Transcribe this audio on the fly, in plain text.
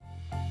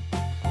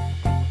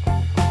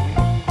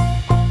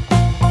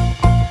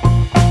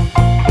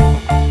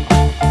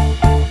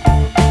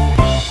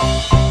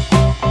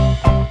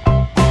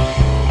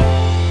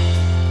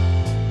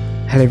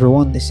Hello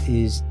everyone, this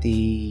is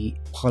the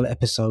pilot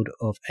episode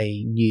of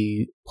a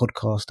new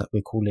podcast that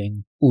we're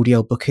calling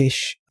Audio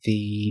Bookish.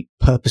 The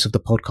purpose of the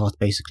podcast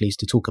basically is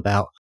to talk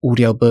about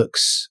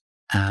audiobooks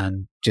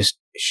and just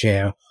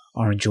share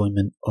our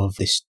enjoyment of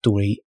this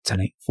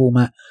storytelling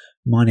format.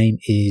 My name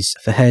is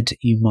Fahed.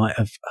 You might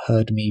have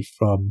heard me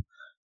from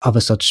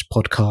other such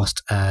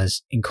podcasts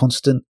as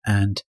Inconstant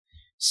and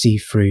See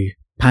Through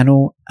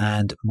Panel,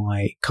 and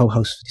my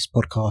co-host for this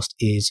podcast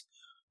is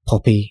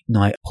Poppy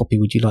Knight. Poppy,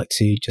 would you like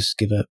to just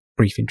give a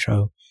brief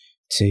intro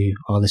to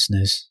our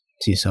listeners,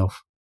 to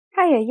yourself?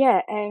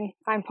 Hiya,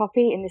 I'm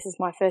Poppy, and this is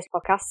my first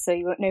podcast, so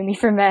you won't know me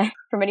from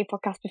any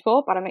podcast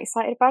before, but I'm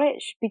excited about it.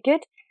 It should be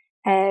good.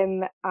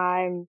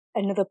 I'm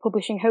another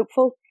publishing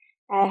hopeful,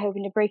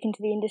 hoping to break into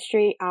the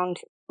industry and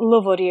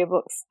love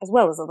audiobooks as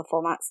well as other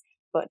formats,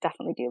 but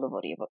definitely do love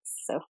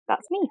audiobooks, so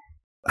that's me.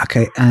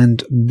 Okay,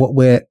 and what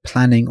we're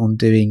planning on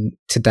doing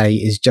today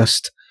is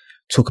just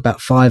talk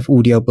about 5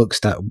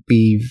 audiobooks that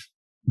we've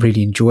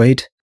really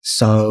enjoyed.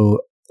 So,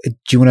 do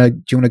you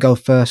want to go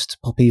first,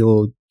 Poppy,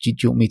 or do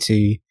you want me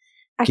to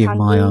give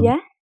my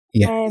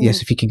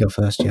yes, if you can go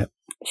first, yeah.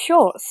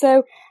 Sure.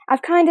 So I've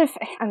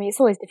it's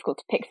always difficult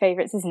to pick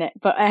favourites, isn't it?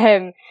 But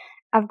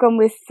I've gone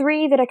with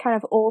 3 that are kind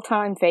of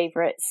all-time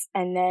favourites,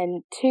 and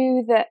then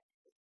 2 that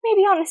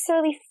maybe aren't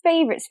necessarily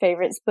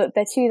favourites, but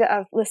they're 2 that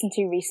I've listened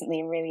to recently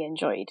and really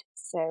enjoyed.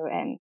 So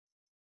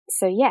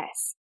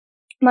yes.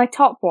 My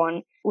top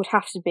one would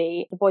have to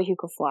be The Boy Who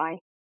Could Fly,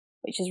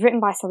 which is written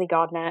by Sally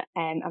Gardner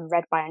and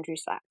read by Andrew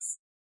Sachs.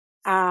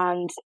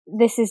 And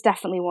this is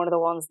definitely one of the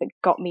ones that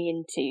got me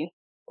into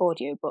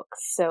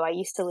audiobooks. So I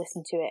used to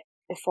listen to it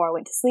before I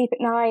went to sleep at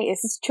night.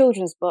 This is a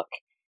children's book,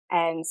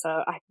 so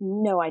I have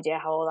no idea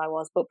how old I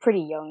was, but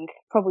pretty young.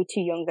 Probably too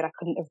young that I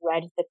couldn't have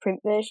read the print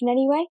version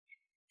anyway.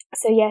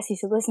 So yes, you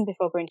should listen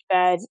before going to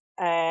bed,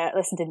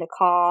 listened in the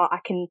car. I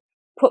can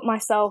put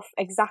myself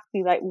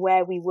exactly like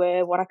where we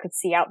were, what I could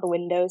see out the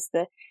windows,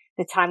 the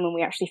time when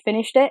we actually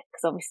finished it,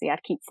 because obviously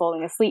I'd keep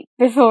falling asleep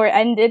before it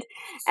ended.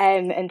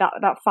 And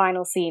that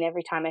final scene,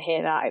 every time I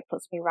hear that, it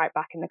puts me right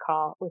back in the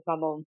car with my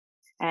mum,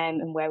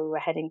 and where we were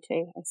heading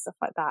to and stuff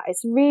like that.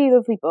 It's a really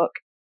lovely book.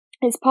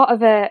 It's part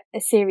of a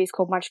series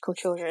called Magical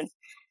Children,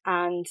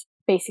 and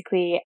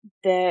basically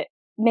the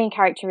main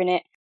character in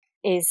it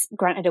is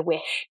granted a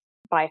wish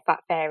by a fat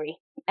fairy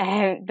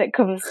that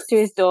comes to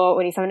his door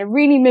when he's having a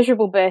really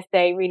miserable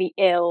birthday, really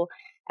ill,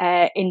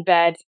 in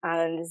bed,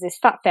 and there's this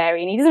fat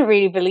fairy, and he doesn't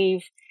really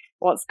believe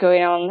what's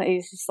going on.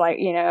 He's just like,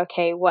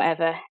 okay,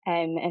 whatever.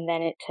 And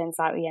then it turns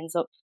out he ends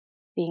up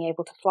being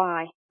able to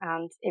fly,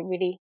 and it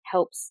really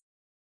helps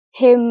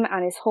him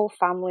and his whole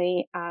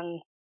family,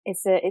 and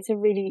it's a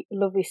really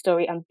lovely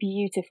story and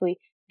beautifully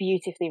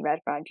read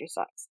by Andrew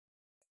Sachs.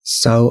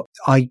 So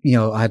I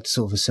had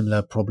sort of a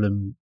similar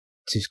problem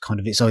to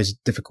it's always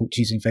difficult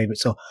choosing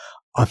favourites. So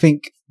I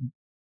think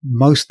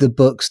most of the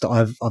books that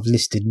I've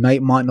listed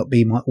might not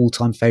be my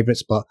all-time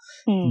favourites, but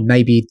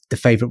maybe the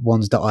favourite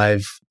ones that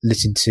I've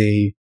listened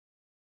to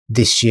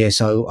this year.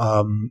 So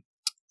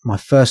my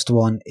first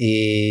one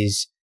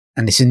is,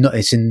 and it's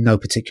in no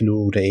particular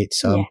order,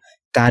 it's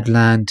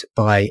Dadland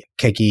by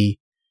Kegi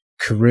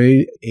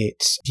Carew.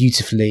 It's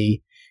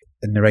beautifully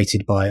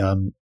narrated by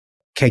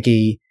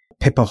Kegi,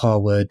 Pippa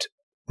Harwood,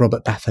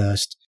 Robert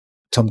Bathurst,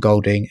 Tom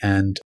Golding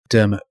and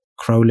Dermot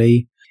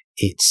Crowley.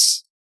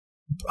 It's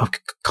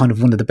kind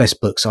of one of the best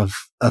books I've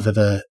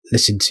ever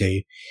listened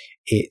to.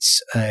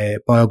 It's a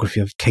biography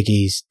of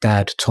Kegi's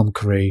dad, Tom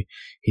Carew,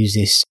 who's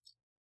this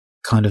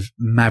kind of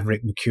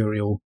maverick,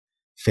 mercurial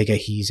figure.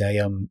 He's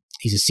a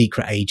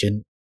secret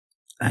agent,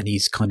 and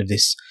he's kind of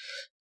this,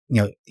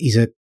 he's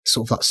a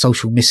sort of like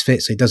social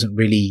misfit, so he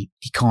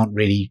can't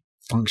really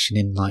function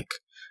in like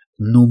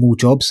normal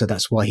jobs. So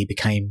that's why he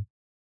became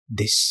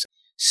this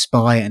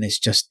spy, and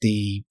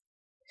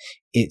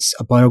it's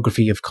a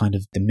biography of kind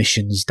of the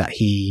missions that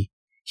he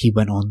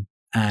went on,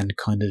 and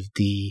kind of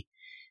the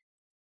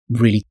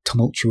really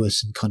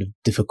tumultuous and kind of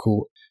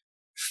difficult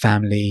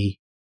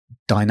family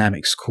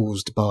dynamics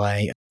caused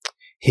by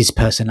his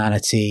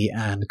personality,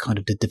 and kind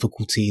of the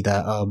difficulty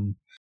that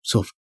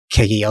sort of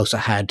Kegi also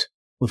had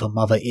with her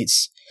mother.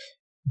 It's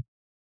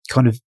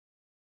kind of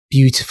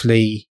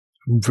beautifully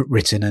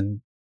written,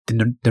 and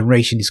the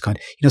narration is kind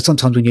of,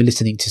 sometimes when you're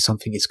listening to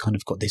something, it's kind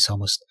of got this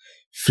almost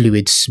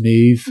fluid,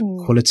 smooth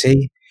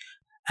quality,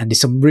 and there's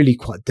some really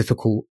quite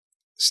difficult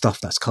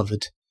stuff that's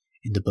covered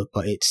in the book,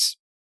 but it's,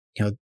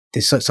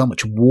 there's so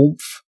much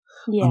warmth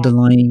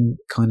underlying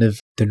kind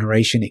of the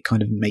narration. It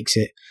kind of makes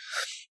it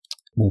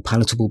more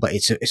palatable, but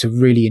it's a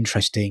really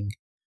interesting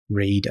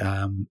read,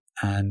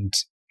 and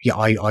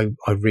I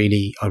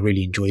really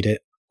enjoyed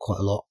it quite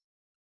a lot.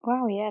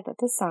 Wow, yeah, that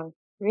does sound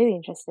really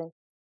interesting.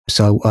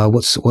 So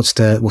what's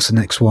the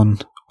next one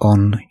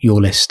on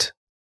your list?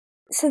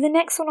 So the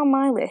next one on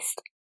my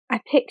list I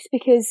picked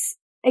because,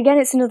 again,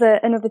 it's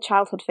another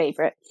childhood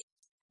favourite,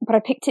 but I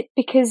picked it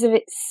because of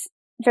its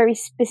very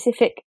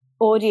specific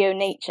audio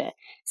nature.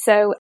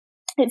 So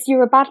it's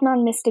You're a Bad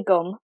Man, Mr.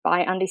 Gum by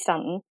Andy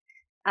Stanton,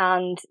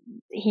 and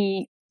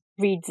he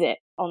reads it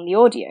on the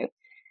audio.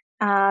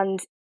 And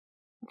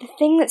the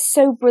thing that's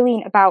so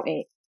brilliant about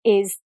it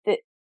is that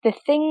the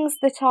things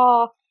that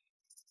are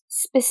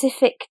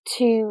specific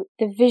to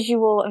the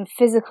visual and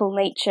physical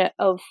nature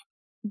of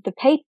the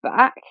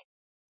paperback,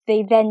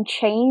 they then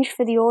change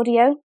for the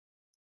audio.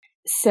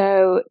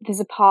 So there's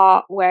a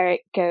part where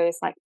it goes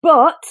like,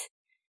 but,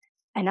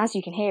 and as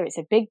you can hear, it's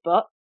a big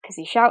but, because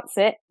he shouts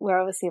it, where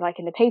obviously like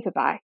in the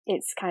paperback,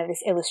 it's kind of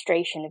this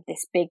illustration of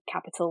this big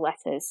capital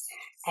letters,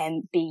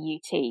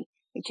 B-U-T,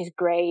 which is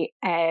great.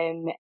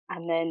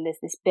 And then there's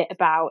this bit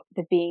about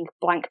there being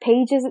blank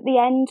pages at the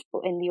end,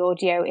 but in the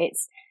audio,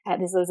 it's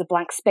there's loads of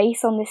blank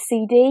space on this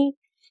CD.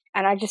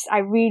 And I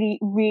really,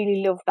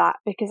 really love that,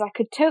 because I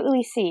could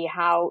totally see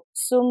how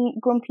some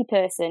grumpy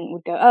person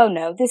would go, oh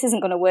no, this isn't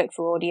going to work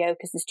for audio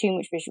because there's too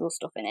much visual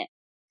stuff in it,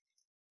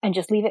 and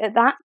just leave it at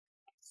that.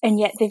 And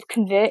yet they've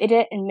converted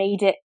it and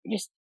made it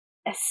just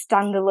a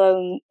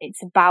standalone,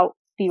 it's about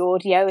the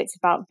audio, it's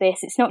about this.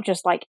 It's not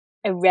just like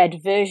a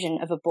read version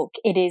of a book,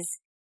 it is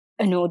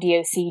an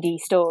audio CD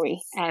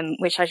story,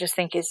 which I just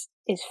think is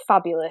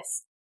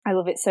fabulous. I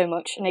love it so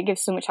much, and it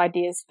gives so much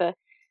ideas for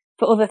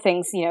other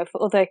things, you know,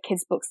 for other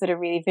kids' books that are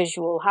really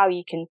visual, how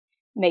you can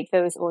make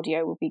those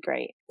audio would be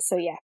great. So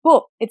yeah,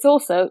 but it's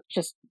also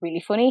just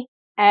really funny.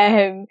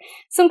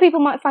 Some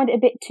people might find it a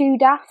bit too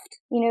daft,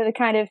 you know, the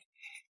kind of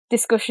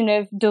discussion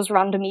of does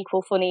random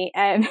equal funny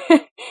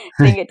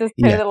thing. It does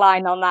toe the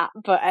line on that,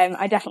 but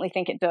I definitely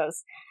think it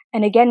does.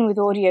 And again, with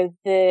audio,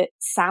 the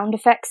sound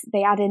effects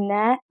they add in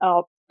there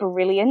are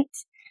brilliant,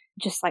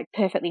 just like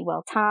perfectly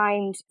well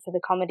timed for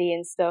the comedy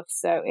and stuff.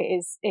 So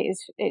it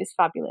is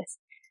fabulous.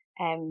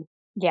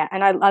 Yeah,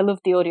 and I love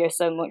the audio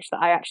so much that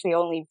I actually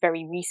only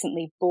very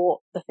recently bought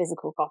the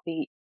physical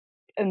copy,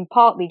 and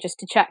partly just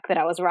to check that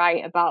I was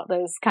right about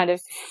those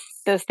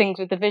things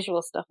with the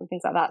visual stuff and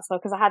things like that. So,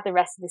 because I had the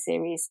rest of the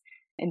series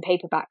in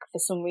paperback for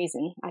some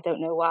reason, I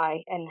don't know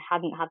why, and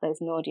hadn't had those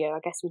in audio. I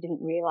guess we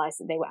didn't realise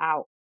that they were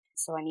out.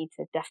 So I need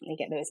to definitely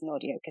get those in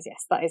audio, because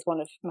yes, that is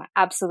one of my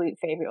absolute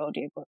favourite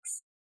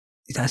audiobooks.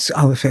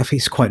 I think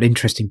it's quite an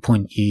interesting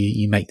point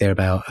you make there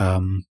about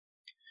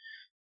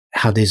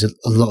how there's a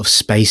lot of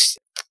space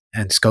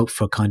and scope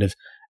for kind of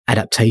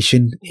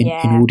adaptation in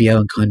audio,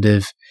 and kind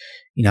of,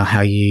 you know,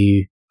 how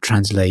you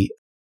translate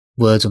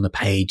words on the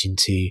page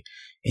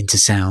into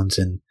sounds,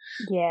 and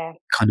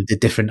kind of the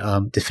different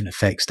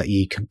effects that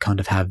you can kind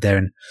of have there,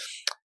 and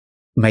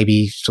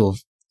maybe sort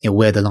of, you know,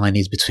 where the line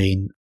is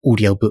between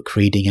audio book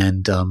reading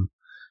and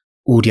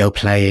audio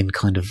play, and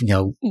kind of, you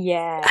know,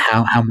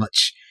 how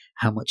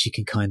much you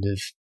can kind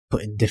of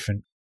put in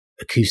different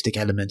acoustic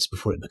elements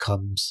before it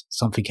becomes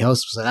something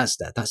else. So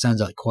that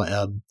sounds like quite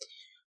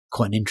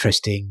an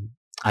interesting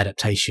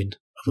adaptation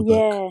of a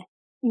book.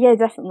 Yeah,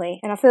 definitely.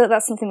 And I feel like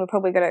that's something we're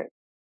probably going to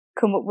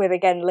come up with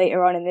again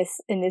later on in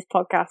this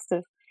podcast,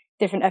 of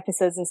different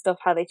episodes and stuff,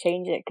 how they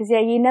change it. Because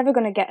you're never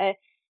going to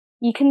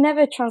you can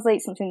never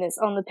translate something that's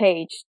on the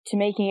page to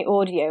making it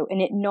audio and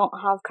it not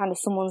have kind of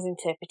someone's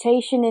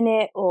interpretation in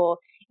it, or,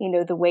 you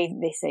know, the way that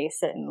they say a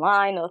certain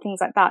line or things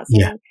like that.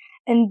 So,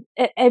 and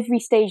at every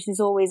stage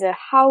there's always a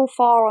how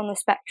far on the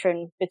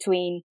spectrum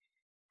between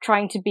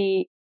trying to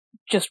be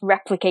just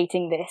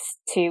replicating this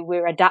to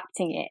we're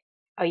adapting it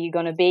are you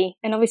going to be?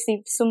 And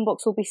obviously some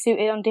books will be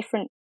suited on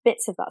different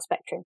bits of that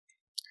spectrum.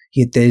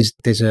 Yeah,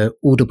 there's a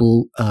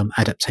Audible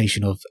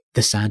adaptation of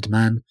The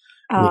Sandman,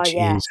 which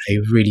is a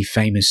really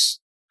famous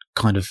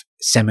kind of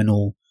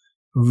seminal,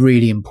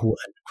 really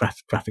important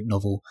graphic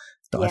novel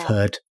that I've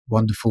heard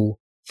wonderful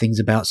things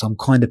about. So I'm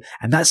kind of,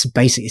 and that's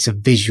basically, it's a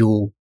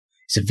visual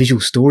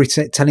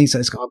storytelling. So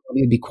it's going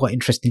to be quite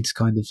interesting to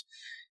kind of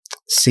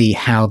see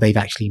how they've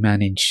actually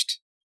managed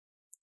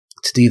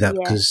to do that,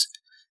 because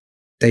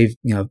they've,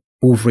 you know,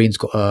 Wolverine's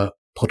got a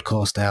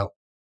podcast out,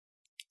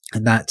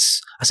 and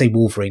that's, I say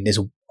Wolverine, there's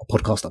a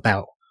podcast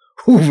about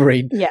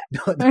Wolverine. Yeah.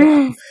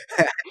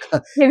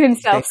 Him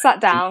himself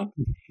sat down.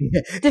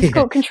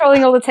 Difficult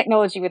controlling all the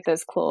technology with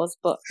those claws,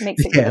 but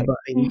makes it good. But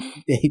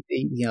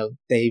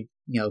they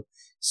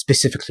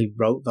specifically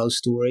wrote those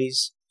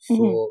stories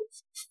for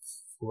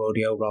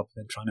audio rather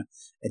than trying to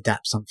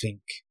adapt something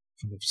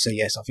from it. So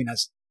yes, I think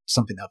that's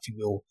something that I think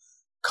we'll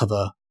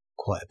cover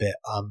quite a bit.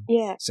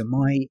 So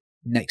my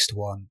next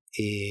one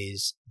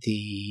is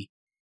The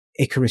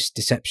Icarus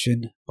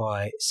Deception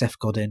by Seth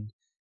Godin,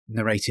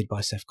 narrated by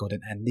Seth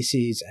Godin. And this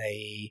is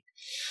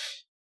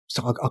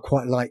so I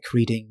quite like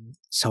reading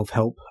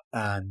self-help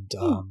and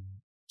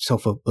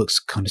self-help books,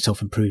 kind of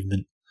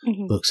self-improvement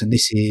books. And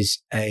this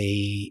is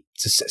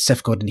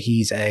Seth Godin,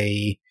 he's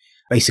a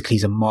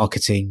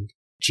marketing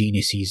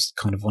genius. He's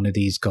kind of one of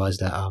these guys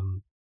that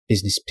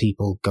business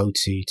people go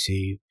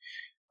to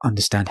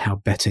understand how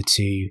better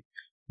to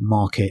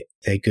market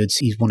their goods.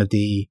 He's one of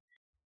the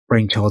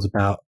brainchilds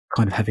about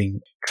kind of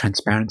having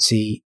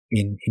transparency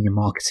in your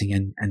marketing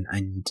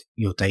and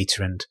your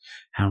data, and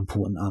how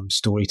important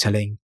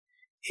storytelling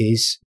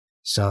is.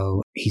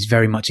 So he's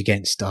very much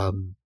against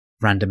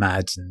random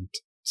ads and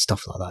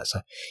stuff like that.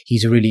 So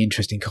he's a really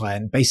interesting guy.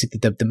 And basically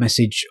the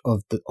message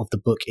of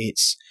the book,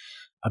 it's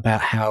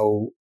about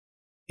how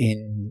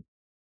in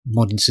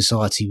modern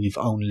society we've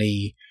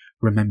only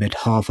remembered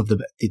half of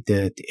the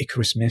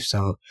Icarus myth.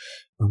 So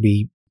when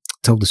we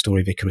told the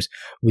story of Icarus,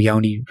 we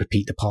only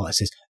repeat the part that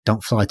says,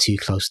 "Don't fly too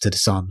close to the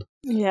sun."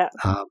 Yeah.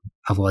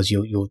 Otherwise,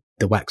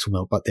 the wax will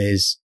melt. But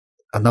there's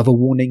another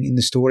warning in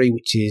the story,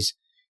 which is,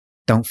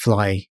 "Don't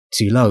fly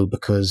too low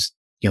because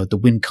the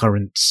wind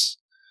currents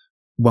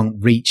won't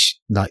reach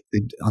like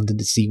under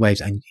the sea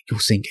waves, and you'll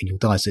sink and you'll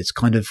die." So it's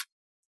kind of,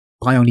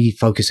 by only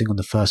focusing on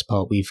the first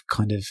part, we've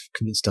kind of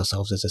convinced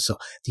ourselves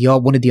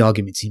one of the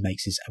arguments he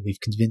makes is we've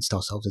convinced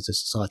ourselves as a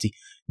society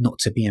not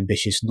to be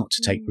ambitious, not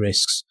to take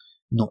risks,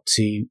 not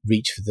to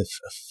reach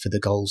for the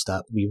goals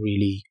that we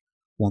really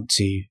want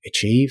to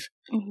achieve.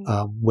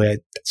 Where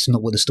that's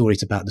not what the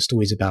story's about. The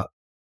story's about,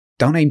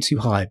 don't aim too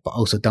high, but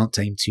also don't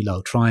aim too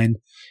low. Try and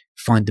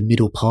find the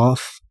middle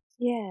path.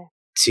 Yeah.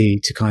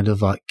 To kind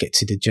of like get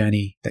to the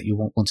journey that you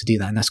want to do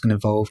that, and that's going to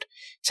involve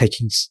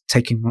taking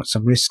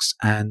some risks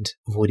and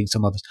avoiding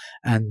some others.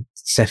 And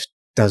Seth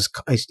does.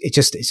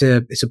 It's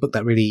a book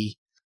that really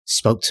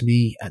spoke to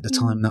me at the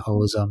time that I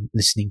was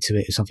listening to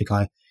it. It's something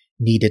I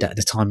needed at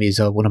the time. Is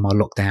one of my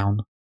lockdown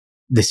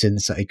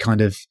listens. So it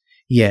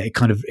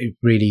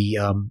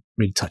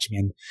really touched me.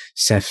 And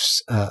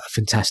Seth's a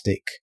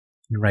fantastic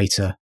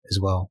narrator as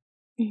well.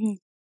 Mm-hmm.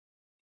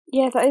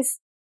 Yeah, that is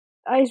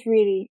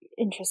really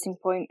interesting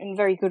point and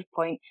very good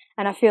point.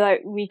 And I feel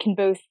like we can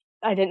both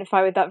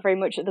identify with that very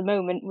much at the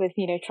moment with,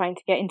 trying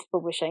to get into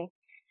publishing.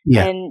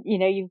 Yeah. And,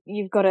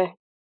 you've got to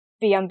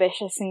be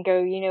ambitious and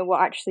go,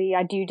 what, actually,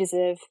 I do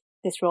deserve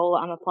this role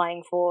that I'm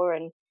applying for.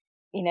 And,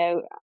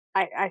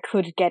 I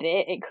could get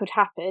it. It could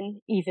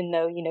happen, even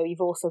though,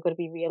 you've also got to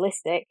be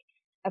realistic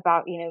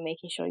about,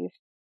 making sure you've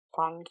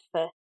planned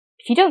for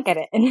if you don't get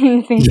it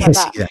and things like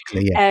that.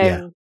 Exactly.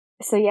 Yeah.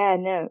 So yeah,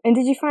 no. And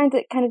did you find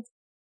that kind of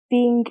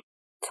being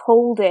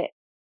told it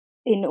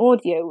in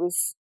audio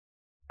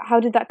how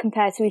did that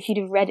compare to if you'd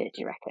have read it,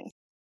 do you reckon?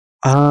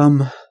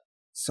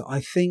 So I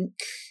think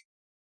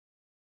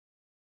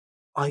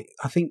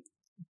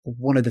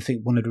one of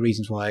the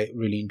reasons why I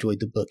really enjoyed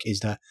the book is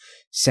that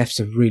Seth's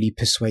a really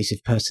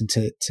persuasive person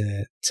to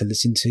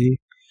listen to,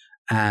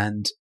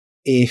 and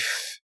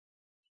if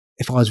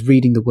I was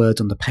reading the words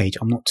on the page,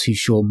 I'm not too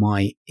sure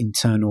my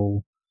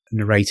internal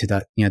narrator,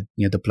 that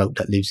the bloke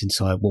that lives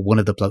inside, one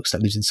of the blokes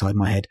that lives inside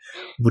my head,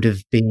 would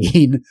have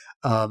been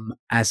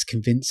as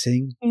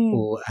convincing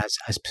or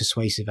as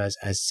persuasive as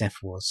Seth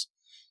was.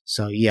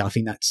 So yeah, I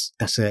think it's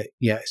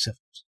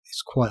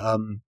quite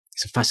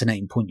it's a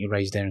fascinating point you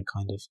raised there, and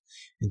kind of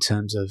in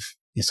terms of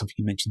something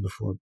you mentioned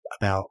before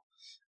about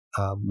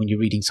when you're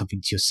reading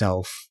something to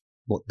yourself,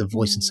 what the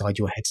voice inside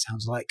your head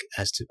sounds like,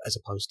 as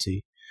opposed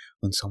to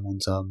when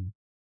someone's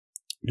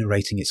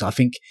narrating it. So I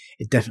think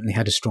it definitely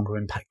had a stronger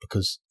impact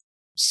because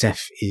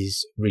Seth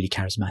is really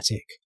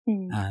charismatic,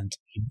 and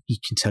you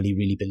can tell he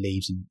really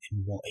believes in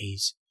what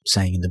he's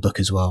saying in the book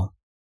as well.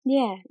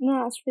 Yeah,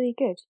 no, that's really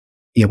good.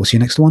 Yeah, what's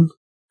your next one?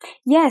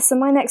 Yeah, so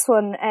my next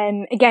one,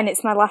 again,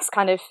 it's my last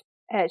kind of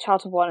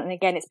childhood one, and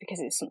again, it's because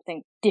it's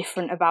something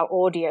different about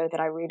audio that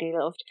I really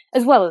loved,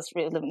 as well as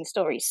really loving the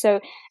stories. So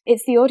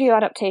it's the audio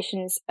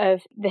adaptations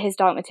of the His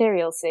Dark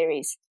Materials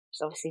series, which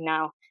is obviously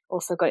now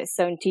also got its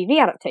own TV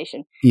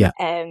adaptation. Yeah.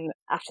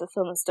 After the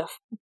film and stuff.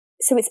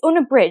 So it's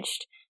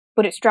unabridged,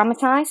 but it's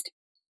dramatized.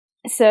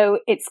 So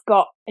it's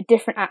got a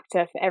different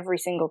actor for every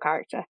single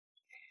character.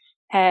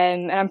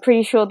 And I'm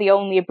pretty sure the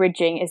only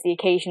abridging is the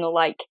occasional,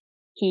 like,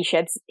 he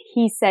said,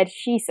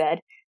 she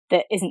said,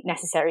 that isn't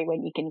necessary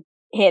when you can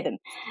hear them.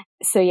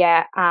 So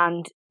yeah,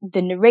 and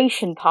the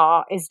narration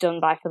part is done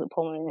by Philip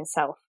Pullman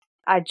himself.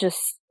 I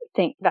just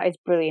think that is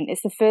brilliant.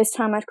 It's the first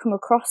time I'd come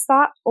across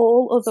that.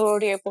 All other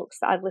audiobooks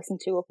that I'd listened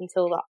to up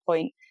until that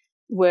point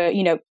were,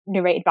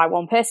 narrated by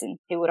one person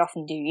who would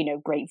often do,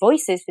 great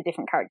voices for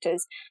different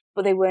characters,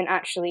 but they weren't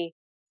actually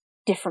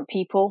different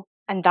people.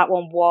 And that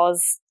one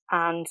was,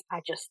 and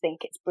I just think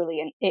it's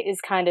brilliant. It is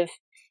kind of,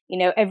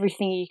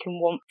 everything you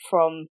can want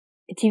from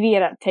a TV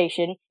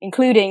adaptation,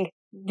 including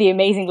the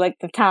amazing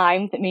length of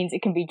time. That means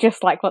it can be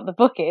just like what the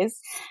book is.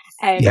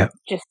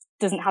 Just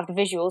doesn't have the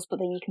visuals, but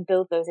then you can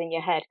build those in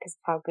your head because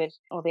of how good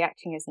all the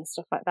acting is and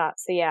stuff like that.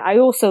 So yeah, I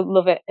also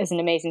love it as an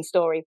amazing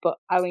story, but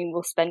I mean,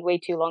 we'll spend way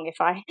too long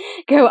if I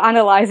go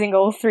analysing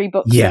all 3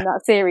 books in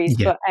that series.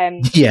 Yeah.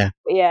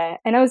 But yeah.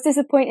 And I was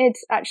disappointed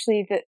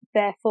actually that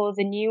therefore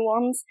the new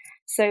ones,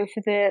 so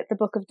for the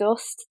Book of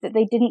Dust, that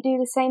they didn't do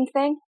the same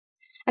thing.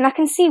 And I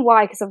can see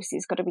why, because obviously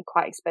it's got to be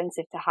quite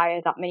expensive to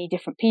hire that many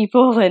different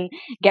people and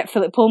get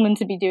Philip Pullman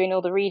to be doing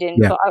all the reading.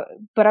 Yeah.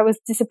 But I was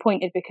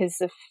disappointed because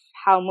of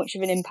how much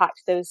of an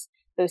impact those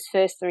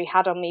first 3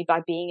 had on me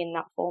by being in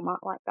that format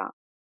like that.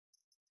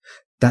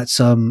 That's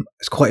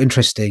it's quite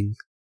interesting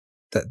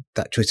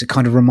that choice. It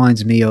kind of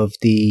reminds me of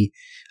the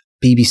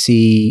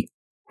BBC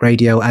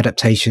radio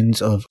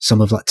adaptations of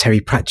some of like Terry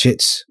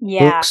Pratchett's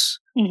books,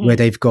 where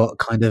they've got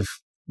kind of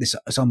this.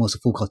 It's almost a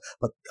full cast,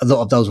 but a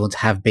lot of those ones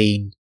have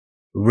been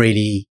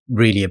really,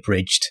 really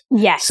abridged.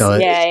 Yes. So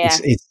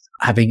it's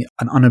having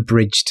an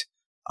unabridged,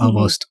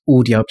 almost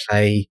audio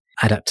play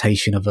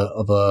adaptation of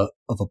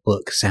a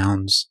book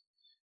sounds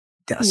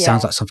like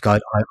something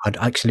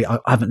I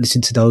haven't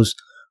listened to those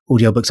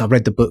audiobooks. I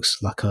read the books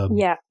like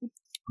Yeah.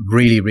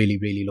 really, really,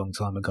 really long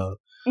time ago.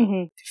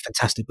 Hmm.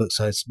 Fantastic book.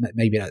 So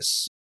maybe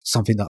that's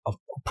something that I'm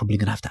probably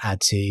going to have to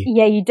add to.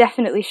 Yeah, you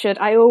definitely should.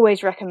 I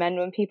always recommend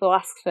when people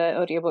ask for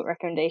audiobook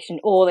recommendation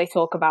or they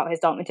talk about His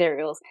Dark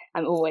Materials,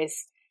 I'm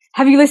always,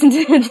 have you listened to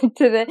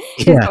the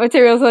His Dark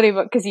Materials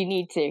audiobook? Because you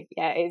need to.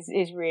 Yeah,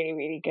 it's really,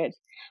 really good.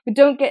 But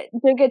don't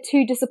get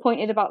too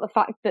disappointed about the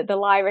fact that the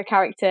Lyra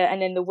character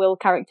and then the Will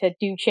character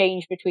do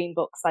change between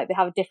books. Like they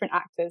have different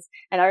actors,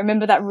 and I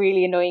remember that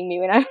really annoying me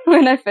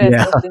when I first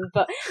listened.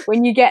 But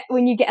when you get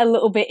a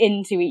little bit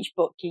into each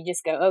book, you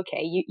just go,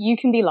 okay, you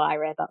can be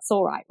Lyra. That's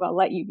all right. Well, I'll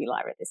let you be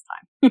Lyra this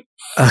time.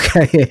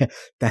 Okay, yeah.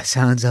 That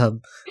sounds like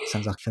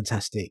a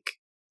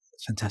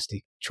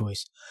fantastic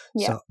choice.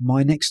 Yeah. So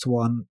my next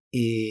one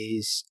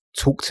is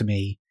Talk to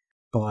Me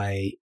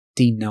by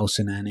Dean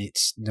Nelson, and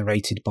it's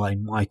narrated by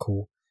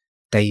Michael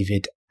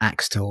David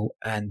Axtell.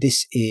 And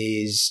this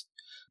is,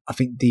 I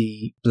think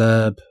the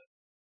blurb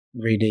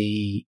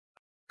really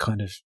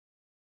kind of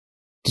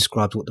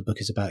describes what the book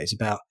is about. It's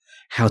about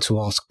how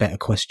to ask better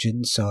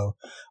questions. So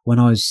when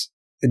I was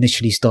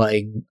initially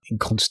starting in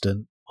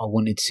Constant, I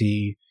wanted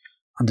to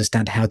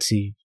understand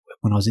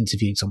when I was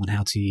interviewing someone,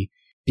 how to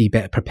be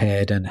better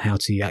prepared and how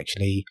to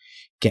actually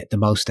get the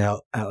most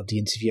out of the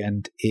interview.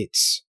 And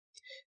it's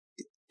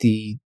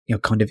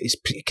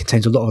it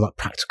contains a lot of like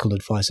practical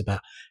advice about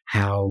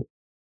how,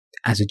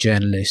 as a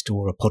journalist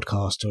or a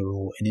podcaster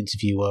or an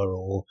interviewer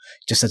or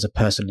just as a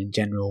person in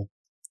general,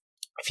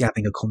 if you're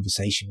having a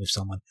conversation with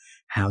someone,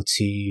 how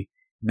to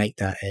make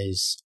that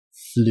as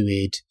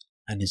fluid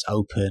and as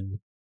open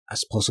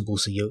as possible,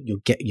 so you're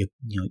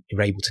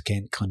able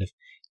to kind of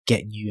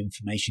get new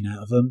information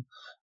out of them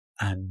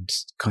and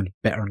kind of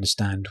better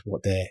understand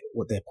what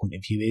their point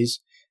of view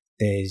is.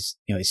 There's,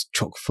 it's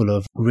chock full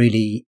of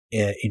really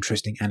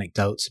interesting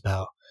anecdotes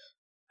about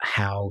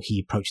how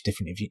he approached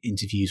different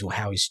interviews or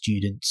how his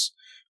students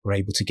were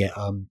able to get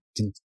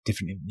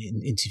different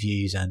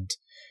interviews. And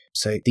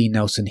so Dean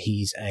Nelson,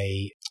 he's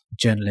a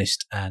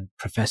journalist and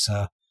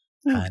professor,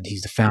 and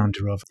he's the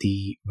founder of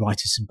the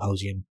Writers'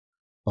 Symposium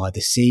by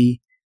the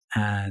Sea.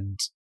 And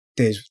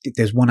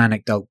there's one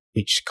anecdote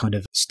which kind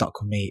of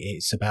stuck with me.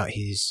 It's about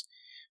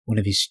one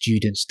of his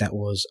students that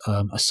was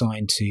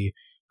assigned to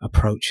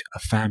approach a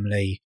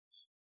family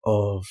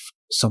of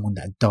someone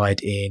that died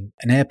in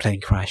an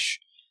airplane crash,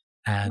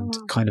 and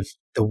kind of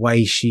the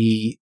way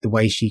she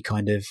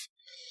kind of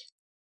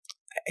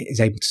is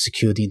able to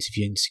secure the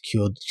interview and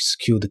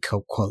secure the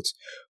quotes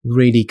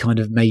really kind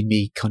of made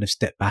me kind of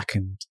step back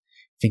and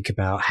think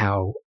about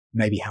how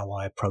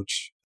I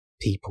approach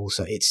people.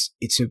 So it's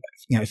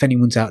if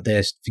anyone's out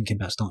there thinking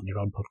about starting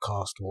their own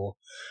podcast or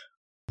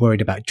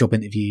worried about job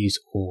interviews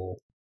or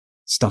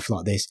stuff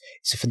like this,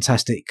 it's a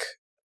fantastic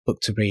book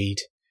to read.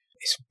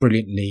 It's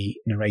brilliantly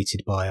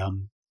narrated by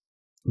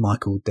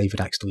Michael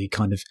David Axtell.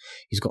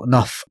 He's got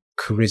enough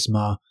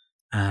charisma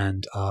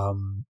and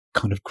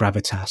kind of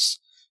gravitas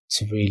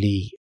to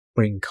really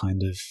bring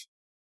kind of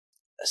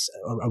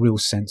a real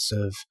sense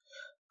of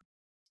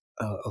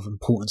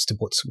importance to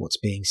what's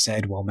being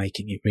said, while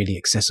making it really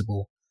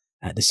accessible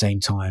at the same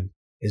time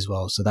as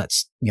well. So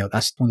that's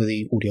one of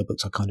the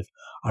audiobooks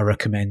I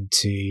recommend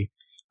to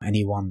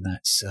anyone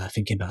that's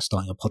thinking about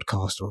starting a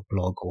podcast or a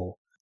blog or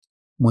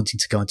wanting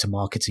to go into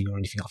marketing or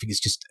anything. I think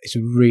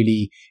it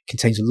really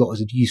contains a lot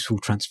of useful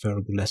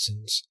transferable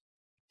lessons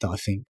that I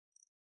think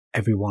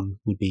everyone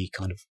would be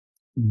kind of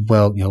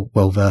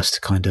well versed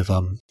to kind of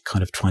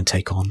try and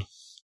take on.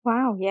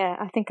 Wow, yeah,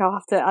 I think I'll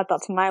have to add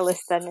that to my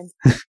list then and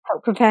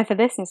help prepare for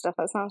this and stuff.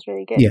 That sounds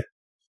really good. Yeah.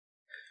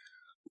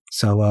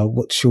 So,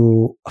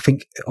 I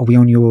think, are we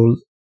on your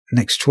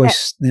next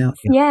choice now?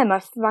 Yeah,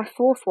 my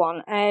fourth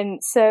one.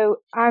 So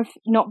I've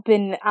not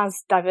been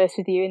as diverse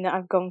with you in that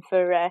I've gone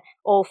for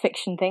all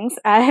fiction things.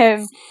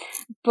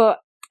 But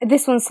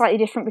this one's slightly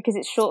different because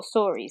it's short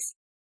stories.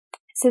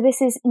 So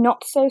this is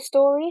Not So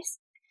Stories,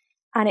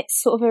 and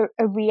it's sort of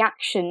a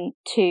reaction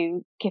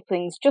to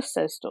Kipling's Just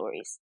So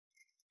Stories.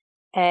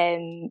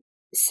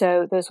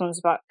 So those ones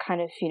about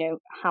kind of,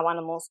 how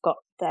animals got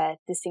their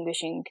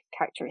distinguishing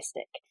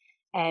characteristic,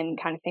 kind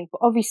of thing.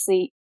 But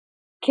obviously,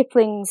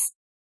 Kipling's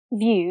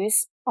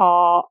views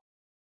are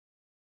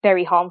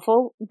very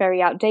harmful,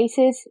 very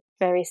outdated,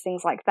 various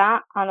things like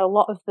that, and a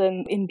lot of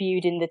them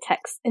imbued in the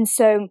text. And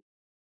so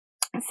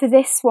for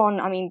this one,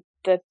 I mean,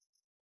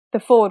 the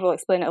forward will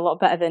explain it a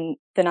lot better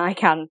than I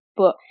can,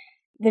 but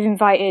they've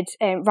invited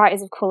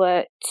writers of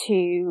colour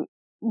to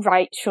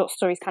write short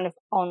stories kind of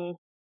on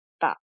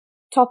that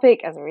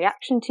topic as a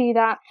reaction to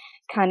that,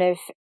 kind of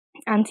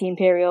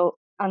anti-imperial,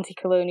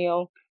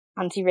 anti-colonial,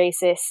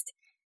 anti-racist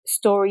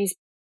stories.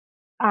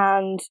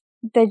 And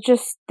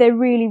they're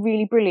really,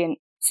 really brilliant.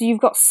 So you've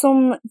got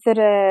some that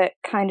are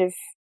kind of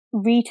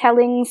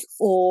retellings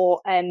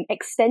or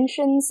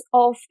extensions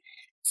of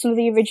some of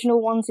the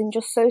original ones in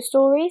Just So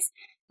Stories,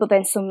 but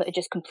then some that are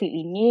just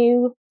completely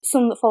new,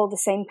 some that follow the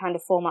same kind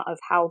of format of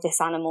how this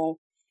animal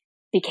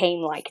became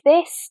like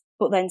this,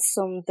 but then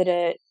some that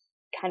are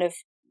kind of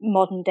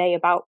modern day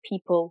about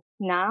people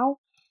now.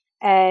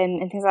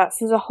 and things like that.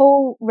 So there's a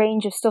whole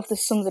range of stuff.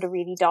 There's some that are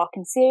really dark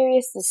and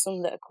serious. There's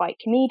some that are quite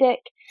comedic.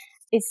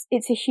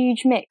 It's a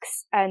huge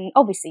mix, and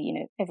obviously, you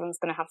know, everyone's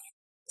going to have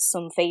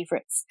some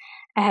favourites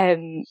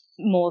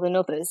more than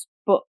others,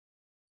 but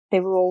they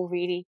were all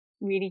really,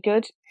 really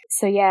good.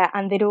 So yeah,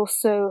 and they'd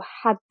also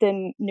had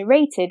them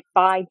narrated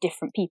by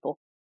different people,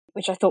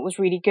 which I thought was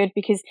really good,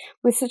 because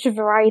with such a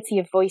variety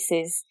of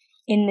voices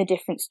in the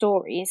different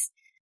stories,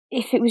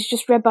 if it was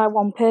just read by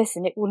one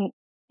person, it wouldn't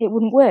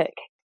work.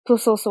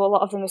 Plus, also, a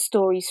lot of them are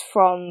stories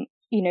from,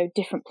 you know,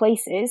 different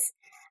places,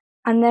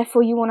 and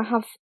therefore you want to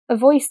have a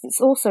voice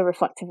that's also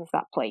reflective of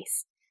that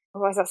place.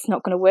 Otherwise, that's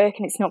not going to work,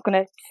 and it's not going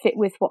to fit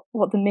with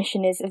what the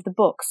mission is of the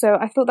book. So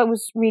I thought that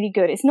was really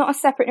good. It's not a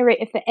separate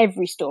narrator for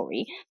every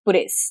story, but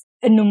it's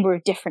a number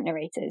of different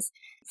narrators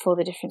for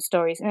the different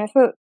stories. And I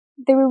thought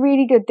they were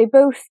really good. They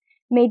both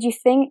made you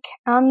think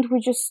and were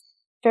just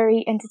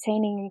very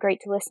entertaining and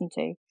great to listen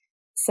to.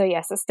 So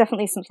yes, that's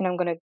definitely something I'm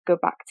going to go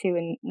back to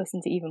and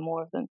listen to even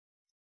more of them.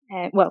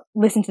 Well,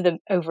 listen to them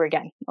over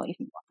again, not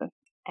even more of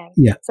them.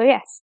 Yeah. So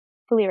yes,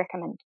 fully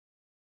recommend.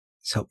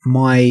 So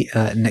my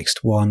next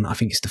one, I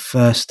think it's the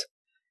first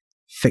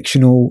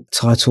fictional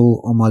title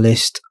on my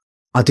list.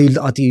 I do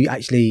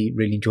actually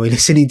really enjoy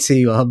listening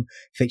to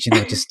fiction.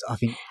 I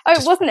think.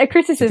 It wasn't a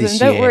criticism.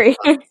 Don't worry.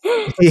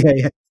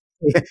 yeah.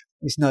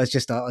 It's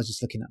just I was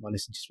just looking at my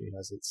list and just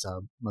realised it's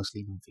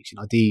mostly non-fiction.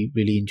 I do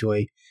really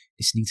enjoy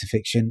listening to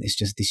fiction. It's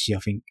just this year,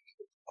 I think,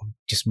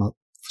 for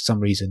some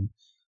reason,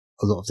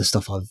 a lot of the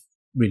stuff I've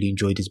really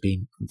enjoyed has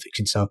been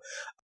non-fiction. So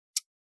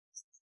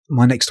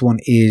my next one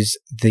is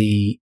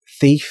The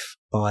Thief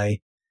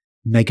by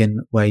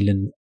Megan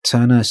Whalen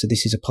Turner. So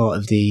this is a part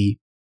of the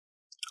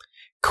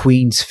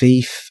Queen's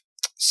Thief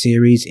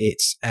series.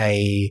 It's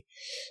a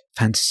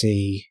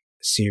fantasy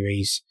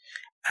series,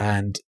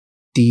 and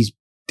these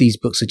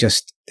books are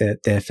just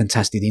they're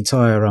fantastic. The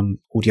entire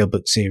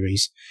audiobook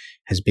series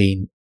has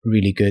been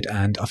really good,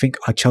 and I think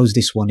I chose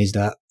this one is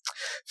that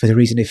for the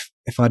reason if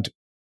I'd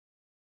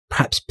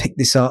perhaps picked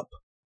this up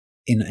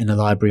in a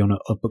library on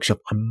a bookshop,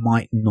 I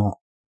might not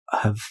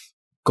have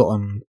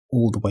gotten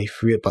all the way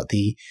through it, but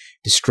the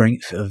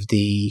strength of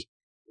the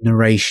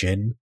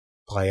narration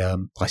by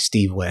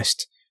Steve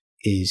West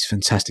is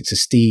fantastic. So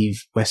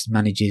Steve West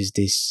manages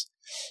to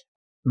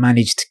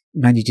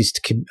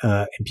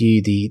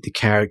imbue the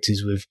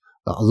characters with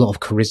a lot of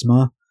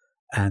charisma,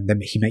 and then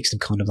he makes them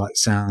kind of like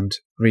sound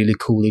really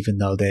cool, even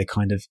though they're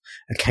kind of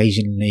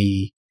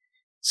occasionally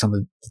some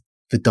of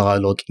the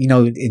dialogue, you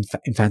know,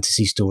 in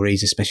fantasy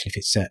stories, especially if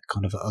it's set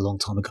kind of a long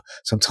time ago,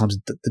 sometimes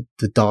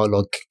the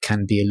dialogue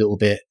can be a little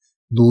bit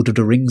Lord of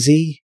the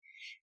Ringsy.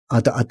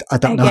 I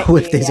don't know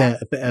if there's a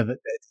bit of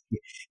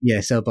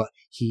it. So, but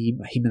he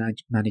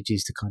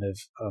manages to kind of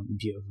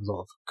imbue with a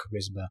lot of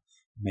charisma,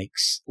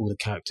 makes all the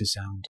characters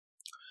sound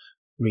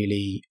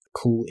really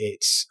cool.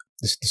 It's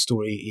the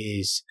story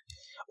is.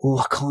 Oh,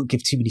 I can't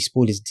give too many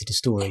spoilers into the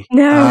story.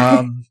 No.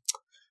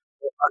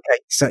 Okay,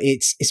 so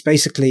it's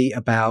basically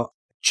about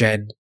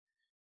Jen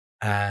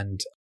and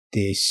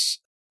this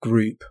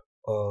group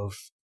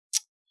of.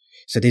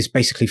 So there's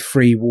basically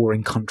 3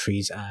 warring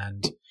countries,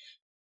 and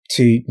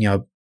two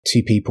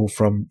people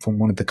from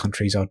one of the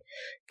countries are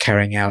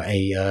carrying out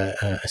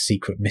a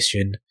secret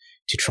mission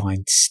to try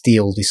and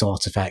steal this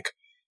artifact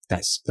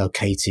that's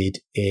located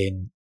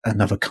in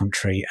another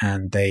country,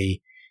 and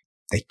they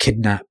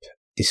kidnap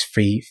this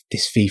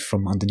thief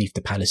from underneath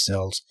the palace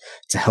cells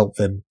to help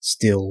them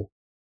steal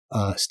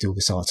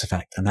this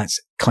artifact. And that's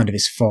kind of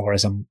as far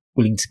as I'm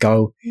willing to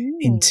go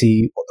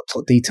into what the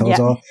plot details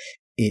are.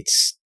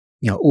 It's,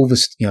 all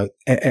this,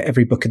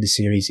 every book in the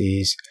series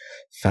is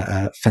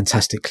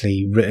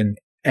fantastically written.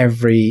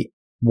 Every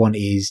one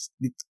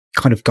it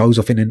kind of goes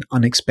off in an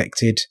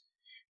unexpected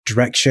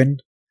direction.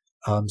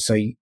 So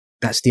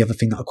that's the other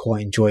thing that I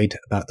quite enjoyed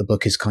about the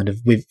book is kind of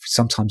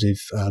sometimes with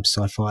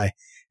sci-fi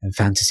and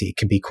fantasy, it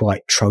can be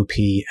quite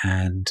tropey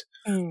and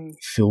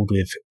filled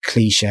with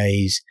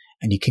cliches,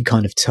 and you can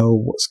kind of tell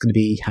what's going to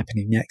be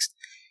happening next.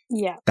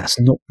 Yeah. That's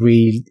not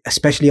really,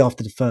 especially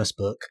after the first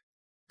book,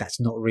 that's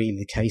not really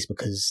the case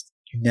because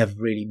you never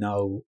really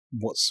know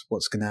what's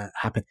going to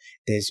happen.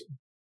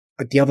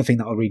 The other thing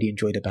that I really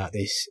enjoyed about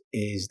this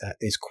is that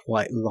it's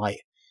quite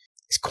light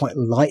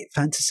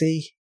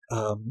fantasy,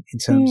 in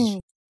terms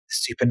of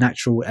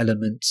supernatural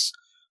elements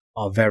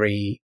are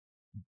very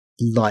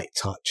light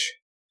touch.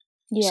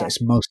 Yeah. So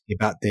it's mostly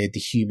about the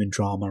human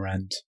drama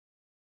and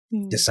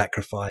the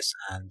sacrifice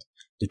and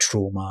the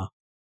trauma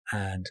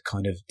and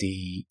kind of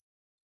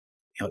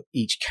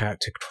each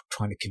character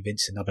trying to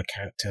convince another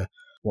character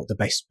what the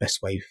best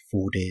way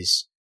forward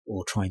is,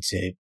 or trying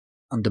to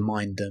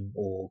undermine them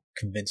or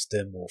convince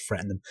them or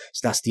threaten them.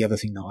 So that's the other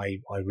thing that I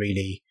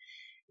really,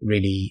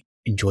 really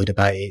enjoyed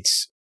about it.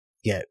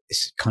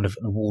 It's kind of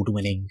an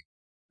award-winning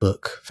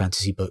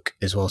fantasy book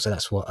as well. So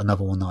that's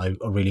another one that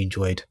I really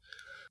enjoyed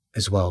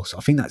as well. So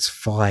I think that's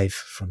 5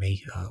 from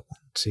me. 1,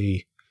 2.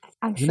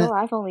 I'm sure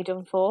I've only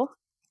done 4.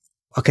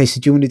 Okay, so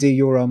do you want to do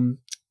your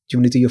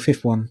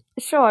 5th one?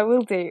 Sure, I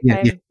will do.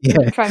 Yeah.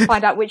 Try and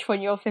find out which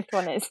one your 5th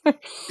one is.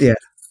 Yeah.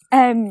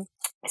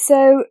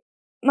 So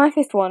my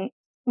fifth one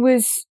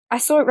was, I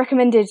saw it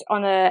recommended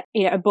on a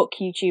book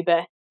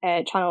YouTuber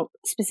channel,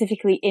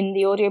 specifically in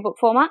the audiobook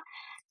format.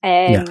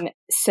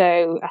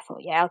 So I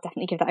thought, yeah, I'll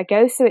definitely give that a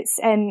go. So it's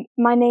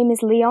My Name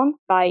is Leon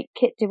by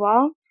Kit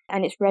Dewar,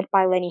 and it's read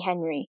by Lenny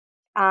Henry,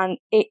 and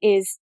it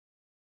is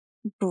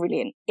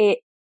brilliant. It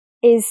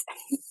is,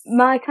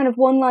 my kind of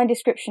one-line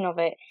description of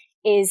it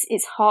is,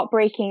 it's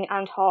heartbreaking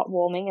and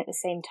heartwarming at the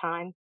same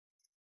time.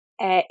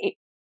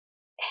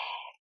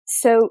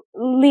 So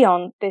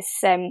Leon,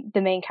 the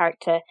main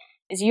character,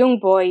 is a young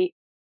boy,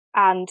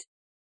 and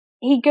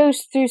he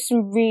goes through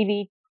some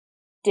really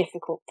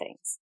difficult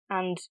things,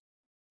 and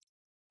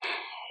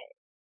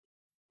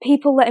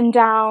people let him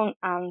down,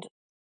 and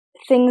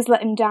things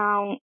let him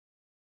down,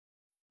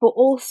 but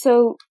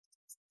also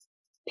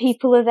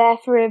people are there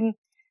for him,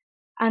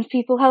 and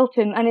people help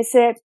him, and it's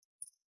a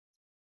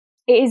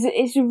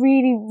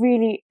really,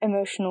 really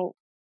emotional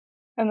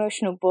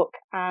book,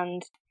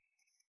 and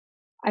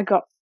I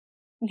got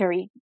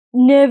very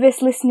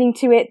nervous listening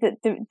to it, that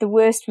the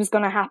worst was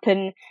going to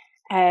happen,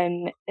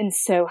 and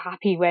so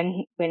happy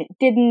when it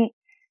didn't,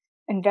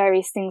 and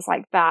various things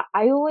like that.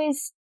 I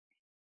always,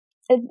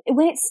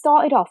 when it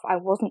started off, I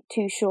wasn't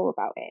too sure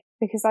about it,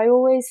 because I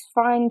always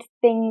find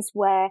things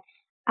where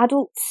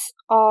adults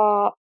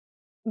are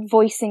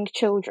voicing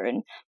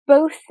children,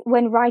 both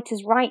when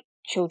writers write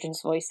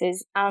children's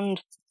voices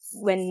and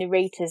when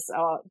narrators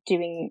are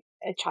doing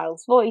a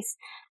child's voice,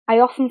 I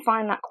often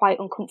find that quite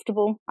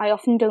uncomfortable. I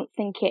often don't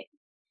think it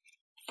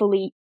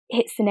fully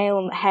hits the nail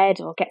on the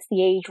head, or gets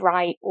the age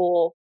right,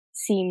 or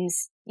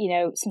seems,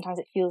 sometimes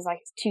it feels like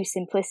it's too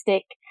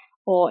simplistic,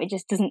 or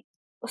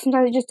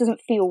sometimes it just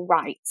doesn't feel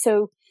right.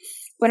 So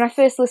when I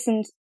first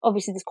listened,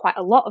 obviously there's quite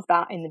a lot of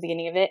that in the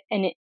beginning of it,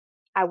 and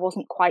I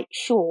wasn't quite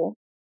sure,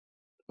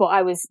 but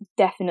I was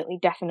definitely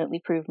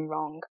proven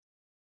wrong.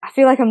 I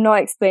feel like I'm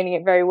not explaining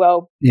it very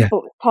well,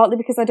 but partly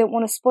because I don't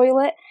want to spoil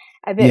it,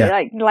 a bit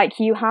like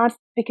you had,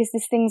 because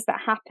there's things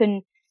that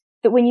happen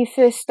that when you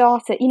first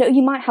start it,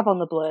 you might have on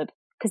the blurb,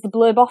 because the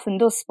blurb often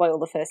does spoil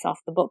the first half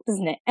of the book,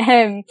 doesn't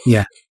it?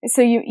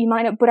 So you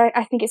might not, but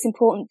I think it's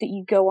important that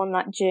you go on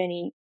that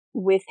journey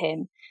with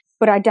him.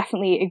 But I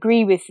definitely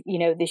agree with,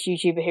 this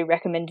YouTuber who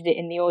recommended it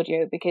in the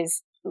audio,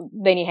 because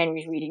Lenny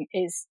Henry's reading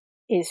is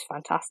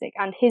fantastic,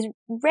 and his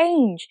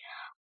range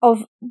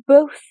of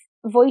both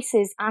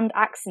voices and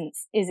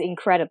accents is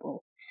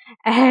incredible.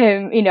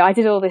 I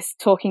did all this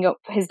talking up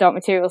his Dark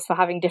Materials for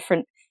having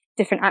different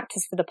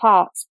actors for the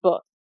parts,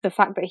 but the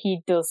fact that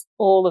he does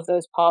all of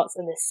those parts,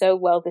 and they're so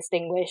well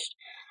distinguished,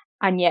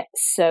 and yet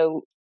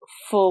so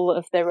full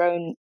of their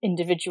own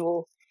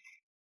individualness,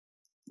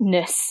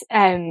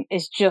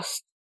 is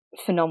just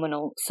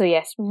phenomenal. So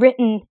yes,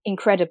 written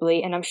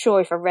incredibly, and I'm sure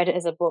if I read it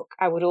as a book,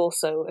 I would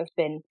also have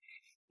been,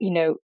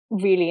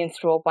 really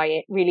enthralled by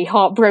it, really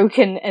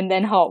heartbroken, and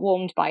then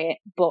heartwarmed by it,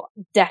 but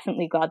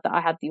definitely glad that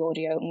I had the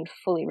audio, and would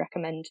fully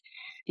recommend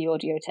the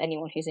audio to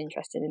anyone who's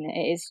interested in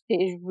it. It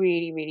is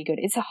really, really good.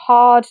 It's a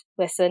hard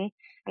listen,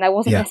 and I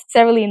wasn't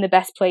necessarily in the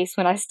best place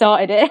when I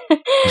started it.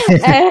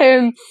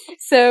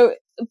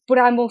 But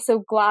I'm also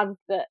glad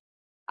that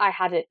I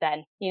had it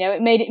then.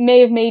 It may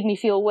have made me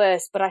feel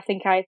worse, but I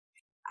think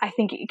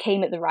it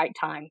came at the right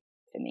time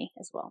for me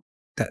as well.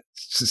 That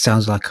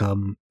sounds like a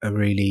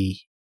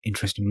really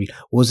interesting read.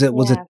 Was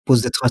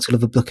the title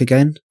of the book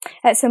again?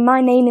 So My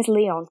Name is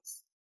Leon.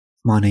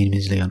 My Name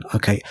is Leon.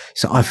 Okay,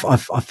 so I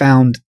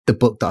found the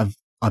book that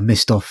I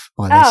missed off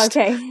my list.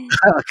 Oh, okay.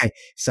 Okay,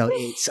 so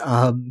it's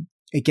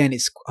again,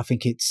 I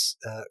think it's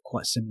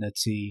quite similar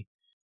to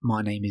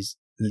My Name is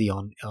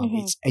Leon.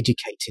 It's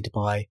educated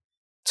by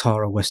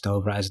Tara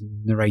Westover, as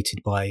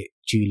narrated by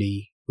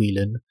Julie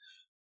Whelan,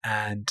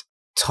 and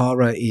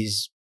Tara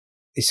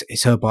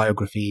it's her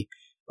biography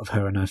of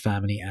her and her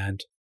family,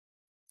 and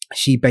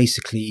she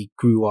basically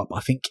grew up,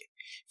 I think,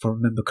 if I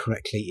remember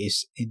correctly,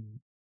 is in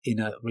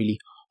a really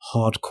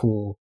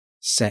hardcore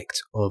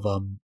sect of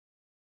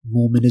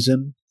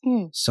Mormonism.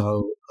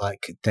 So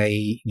like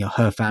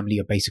her family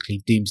are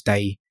basically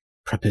doomsday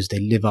preppers. They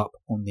live up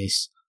on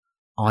this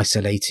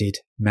isolated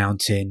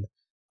mountain.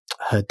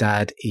 Her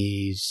dad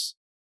is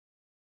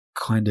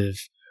kind of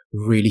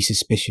really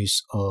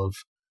suspicious of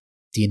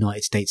the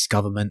United States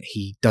government.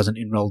 He doesn't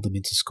enroll them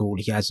into school.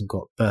 He hasn't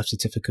got birth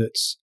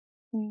certificates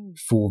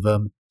for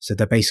them. So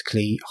they're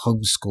basically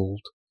homeschooled.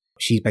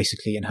 She's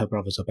basically, and her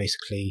brothers are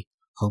basically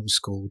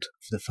homeschooled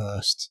for the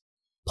first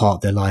part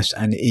of their lives.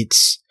 And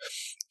it's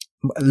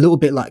a little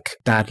bit like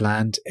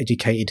Dadland.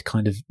 Educated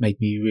kind of made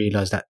me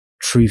realize that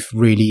truth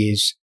really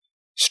is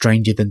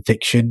stranger than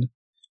fiction,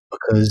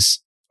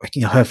 because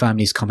her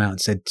family's come out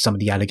and said some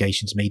of the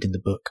allegations made in the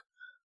book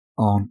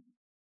aren't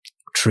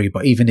true.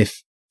 But even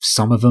if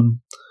some of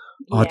them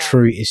are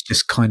true, it's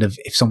just kind of,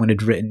 if someone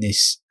had written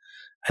this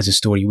as a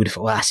story, you would have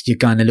thought, you're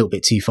going a little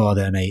bit too far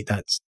there, mate.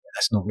 That's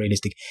not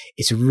realistic.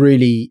 It's a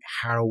really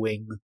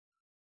harrowing,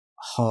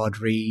 hard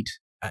read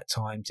at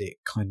times. It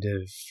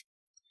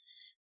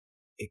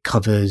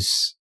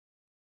covers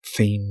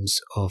themes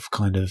of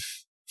kind of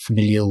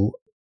familial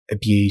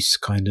abuse,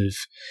 kind of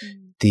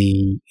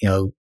the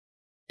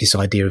this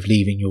idea of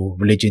leaving your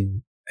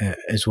religion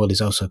as well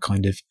is also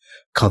kind of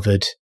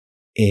covered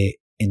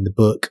in the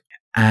book.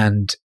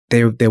 And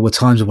there were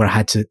times where I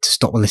had to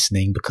stop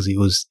listening because it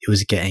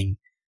was getting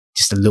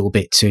just a little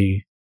bit too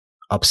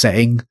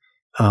upsetting,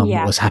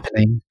 what was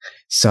happening.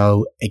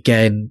 So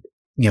again,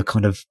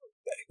 kind of,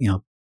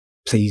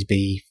 please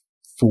be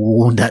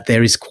forewarned that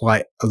there is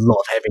quite a lot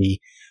of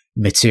heavy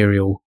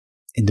material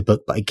in the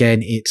book. But again,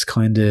 it's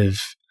kind of,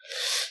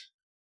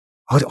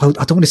 I don't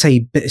want to say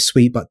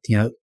bittersweet, but,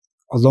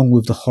 along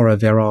with the horror,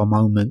 there are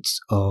moments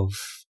of,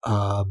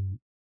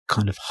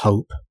 kind of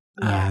hope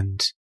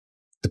and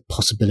the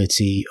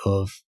possibility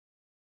of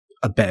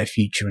a better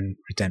future and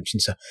redemption.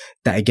 So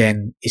that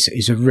again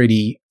is a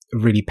really,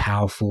 really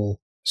powerful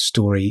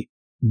story,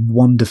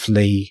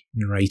 wonderfully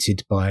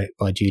narrated by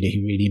Julia,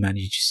 who really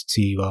manages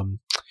to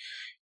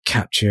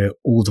capture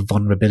all the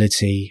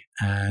vulnerability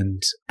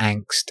and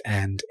angst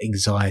and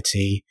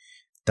anxiety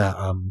that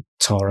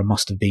Tara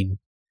must have been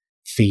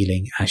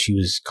feeling as she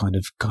was kind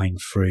of going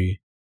through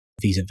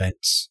these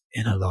events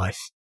in her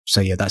life.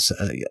 So yeah, that's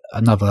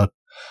another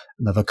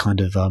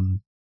kind of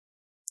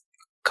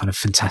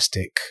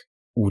fantastic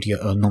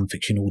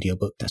non-fiction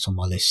audiobook that's on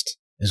my list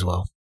as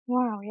well.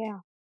 Wow, yeah.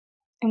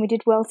 And we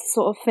did well to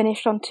sort of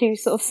finish on two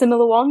sort of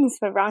similar ones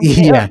for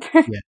rounding it up.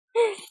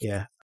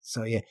 Yeah.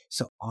 So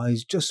I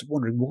was just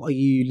wondering, what are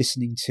you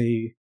listening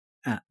to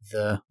at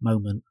the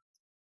moment?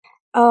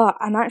 Oh,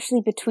 I'm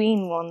actually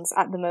between ones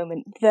at the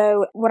moment,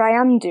 though what I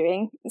am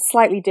doing is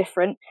slightly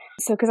different.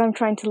 So because I'm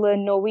trying to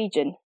learn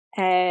Norwegian,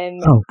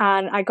 and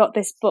I got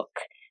this book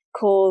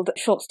called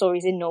Short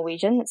Stories in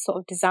Norwegian. It's sort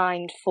of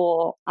designed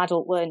for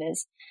adult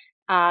learners.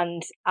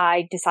 And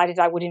I decided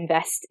I would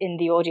invest in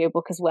the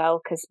audiobook as well,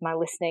 because my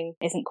listening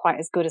isn't quite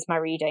as good as my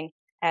reading.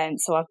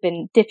 So I've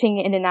been dipping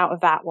in and out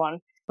of that one,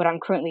 but I'm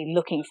currently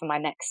looking for my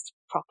next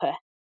proper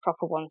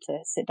one to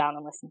sit down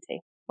and listen to.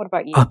 What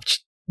about you?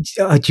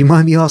 Do you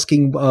mind me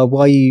asking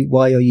why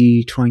are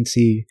you trying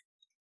to?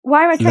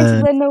 Why am I trying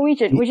to learn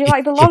Norwegian? Would you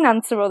like the long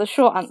answer or the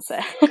short answer?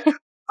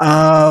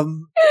 I'll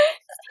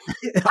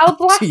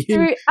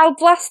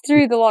blast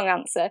through the long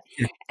answer.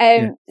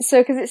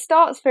 So because it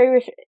starts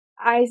very.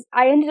 I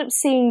ended up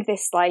seeing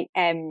this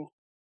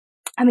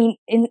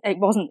it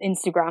wasn't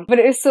Instagram, but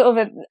it was sort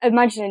of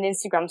imagine an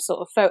Instagram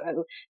sort of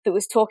photo that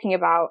was talking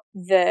about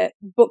the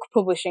book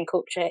publishing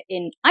culture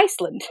in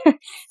Iceland,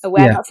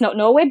 where that's not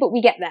Norway, but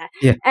we get there.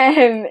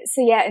 And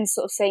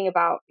sort of saying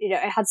about, it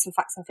had some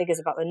facts and figures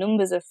about the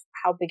numbers of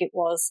how big it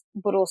was,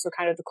 but also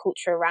kind of the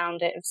culture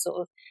around it of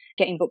sort of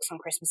getting books on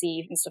Christmas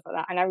Eve and stuff like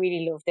that. And I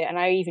really loved it. And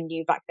I even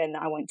knew back then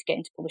that I wanted to get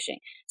into publishing.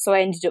 So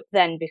I ended up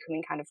then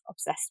becoming kind of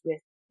obsessed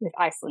with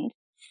Iceland.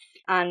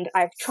 And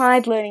I've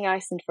tried learning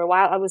Iceland for a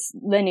while. I was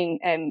learning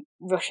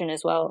Russian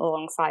as well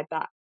alongside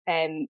that.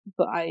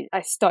 But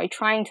I started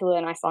trying to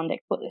learn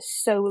Icelandic, but there's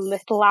so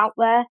little out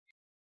there.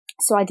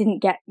 So I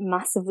didn't get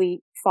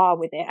massively far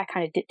with it. I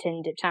kind of dipped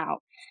in, dipped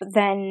out. But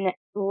then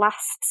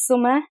last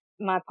summer,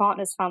 my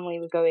partner's family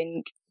were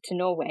going to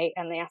Norway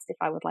and they asked if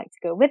I would like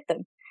to go with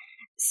them.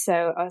 So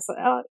I was like,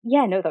 oh,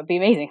 yeah, no, that'd be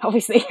amazing,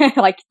 obviously.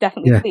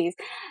 Definitely, please.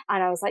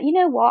 And I was like, you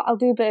know what, I'll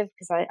do a bit of,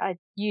 because I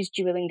used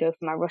Duolingo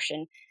for my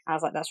Russian. I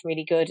was like, that's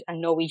really good.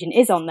 And Norwegian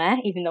is on there,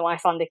 even though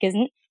Icelandic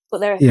isn't.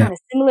 But they're kind of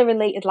similar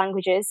related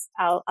languages.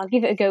 I'll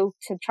give it a go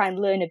to try and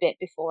learn a bit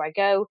before I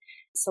go.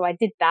 So I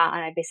did that,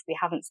 and I basically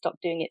haven't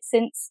stopped doing it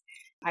since.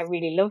 I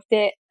really loved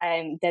it.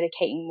 I'm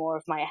dedicating more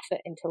of my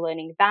effort into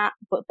learning that.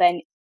 But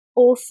then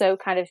also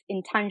kind of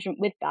in tangent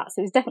with that, so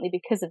it was definitely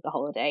because of the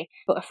holiday,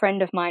 but a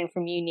friend of mine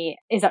from uni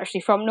is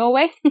actually from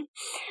Norway.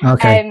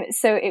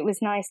 So it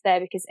was nice there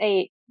because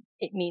it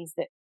means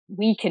that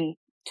we can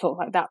talk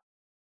like that,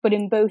 but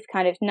in both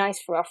kind of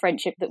nice for our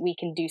friendship that we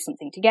can do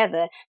something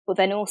together, but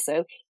then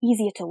also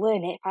easier to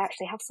learn it if I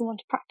actually have someone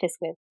to practice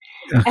with.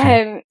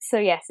 So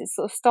yes, it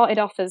sort of started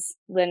off as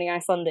learning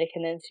Icelandic,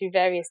 and then through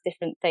various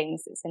different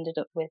things it's ended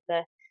up with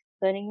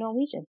learning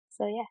Norwegian.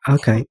 So yeah.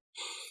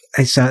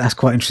 So that's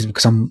quite interesting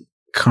because I'm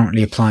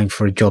currently applying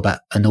for a job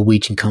at a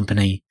Norwegian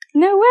company.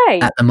 No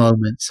way. At the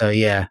moment. So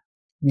yeah,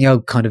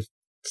 kind of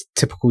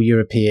typical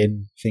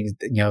European things.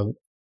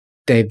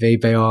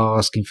 They are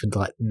asking for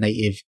like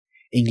native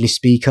English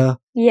speaker.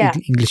 Yeah,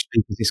 English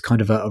speakers is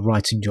kind of a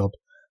writing job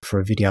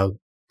for a video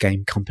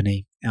game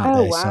company out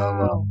there. Wow.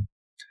 So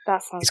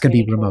that sounds it's going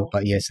to be remote, cool.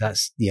 but yes,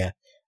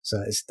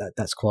 So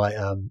that's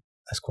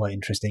quite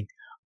interesting.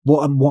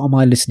 What am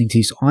I listening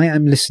to? So I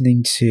am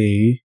listening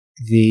to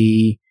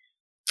the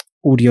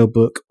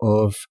audiobook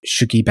of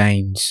Shuggie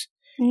Baines,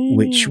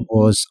 which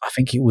was, I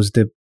think it was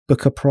the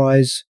Booker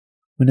Prize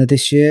winner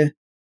this year.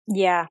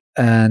 Yeah.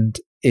 And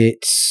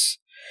it's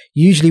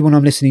usually when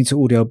I'm listening to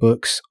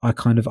audiobooks, I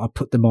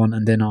put them on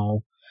and then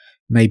I'll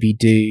maybe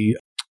do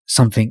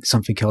something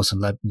else,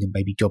 and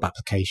maybe job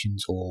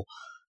applications or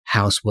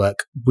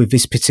housework. With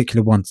this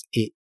particular one,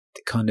 it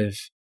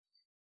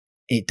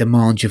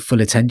demands your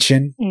full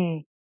attention.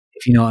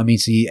 If you know what I mean.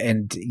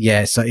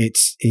 So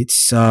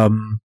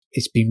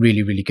it's been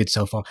really, really good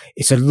so far.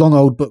 It's a long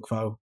old book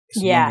though.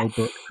 It's a long old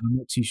book. I'm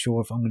not too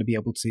sure if I'm going to be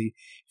able to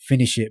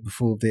finish it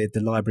before the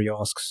library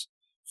asks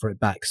for it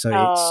back. So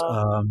it's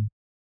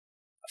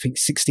I think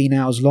 16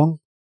 hours long.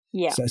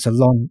 Yeah. So it's a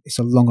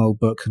long old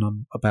book, and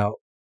I'm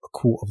about a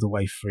quarter of the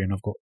way through, and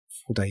I've got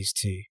 4 days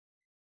to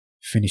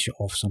finish it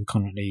off. So I'm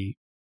currently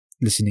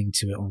listening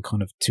to it on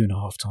kind of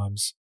 2.5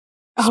 times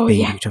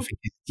speed, which I think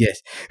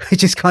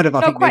which is kind of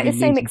not quite the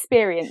same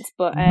experience,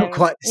 but not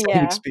quite the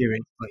same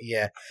experience, but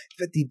yeah.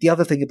 But the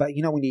other thing about,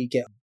 you know, when you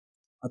get,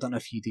 I don't know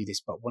if you do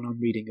this, but when I'm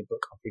reading a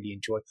book I really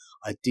enjoy,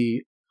 I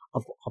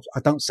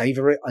don't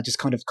savor it. I just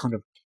kind of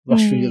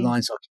rush through the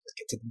lines so I can just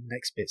get to the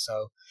next bit.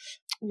 So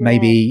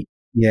maybe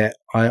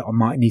I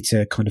might need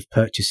to kind of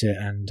purchase it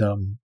and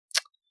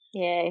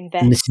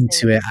invest listen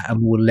to it at a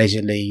more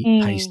leisurely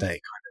pace that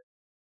it kind of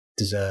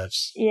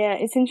deserves. Yeah,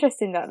 it's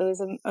interesting that there was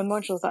a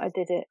module that I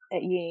did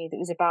at uni that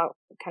was about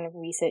kind of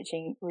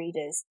researching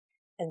readers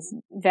and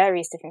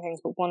various different things,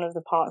 but one of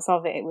the parts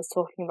of it was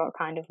talking about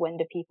kind of when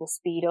do people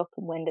speed up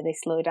and when do they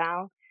slow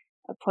down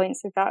at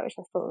points with that, which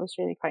I thought was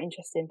really quite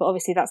interesting. But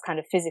obviously that's kind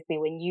of physically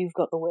when you've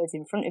got the words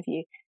in front of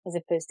you, as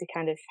opposed to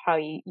kind of how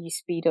you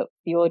speed up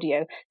the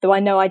audio. Though I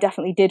know I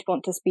definitely did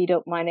want to speed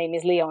up My Name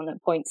is Leon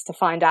at points to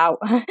find out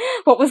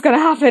what was going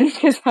to happen,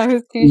 because I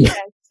was too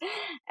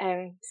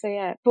scared. So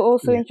yeah, but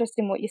also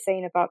interesting what you're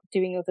saying about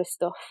doing other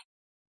stuff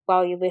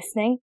while you're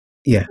listening.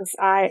 Yeah.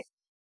 Because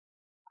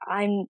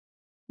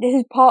this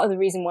is part of the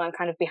reason why I'm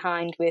kind of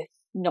behind with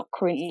not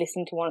currently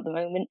listening to one at the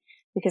moment,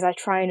 because I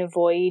try and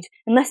avoid,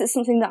 unless it's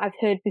something that I've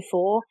heard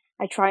before,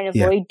 I try and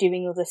avoid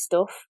doing other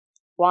stuff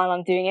while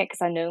I'm doing it,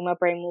 because I know my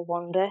brain will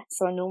wander.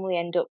 So I normally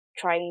end up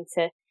trying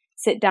to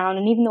sit down,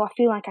 and even though I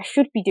feel like I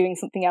should be doing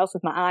something else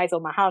with my eyes or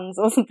my hands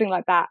or something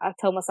like that, I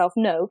tell myself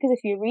no, because if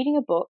you're reading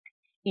a book,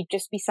 you'd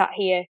just be sat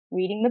here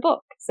reading the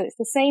book. So it's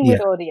the same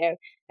with audio,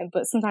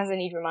 but sometimes I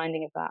need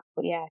reminding of that.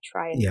 But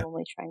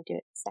normally try and do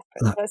it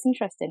separate. So it's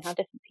interesting how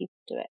different people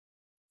do it.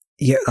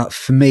 Yeah,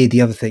 for me,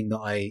 the other thing that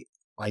I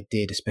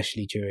did,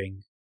 especially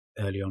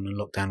early on in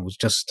lockdown, was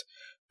just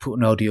put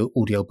an audio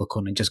book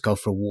on and just go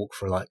for a walk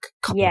for like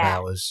a couple of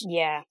hours.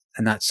 Yeah.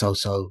 And that's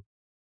also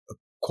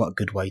quite a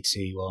good way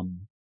to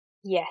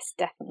yes,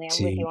 definitely.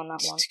 I'm with you on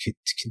that one.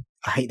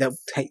 I hate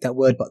that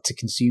word, but to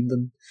consume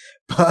them.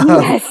 But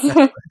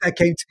that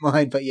came to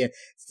mind. But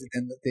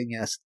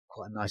that's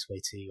quite a nice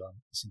way to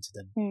listen to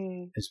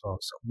them as well.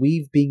 So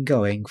we've been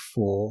going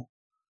for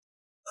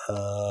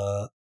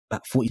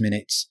about 40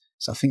 minutes.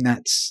 So I think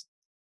that's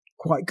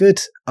quite good.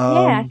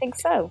 I think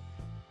so.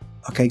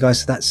 Okay,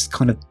 guys, so that's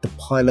kind of the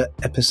pilot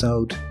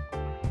episode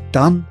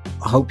done.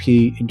 I hope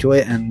you enjoy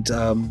it, and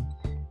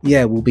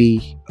we'll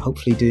be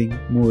hopefully doing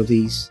more of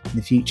these in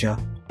the future.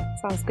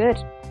 Sounds good.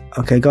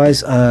 Okay,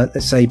 guys,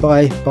 let's say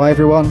bye. Bye,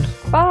 everyone.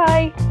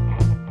 Bye.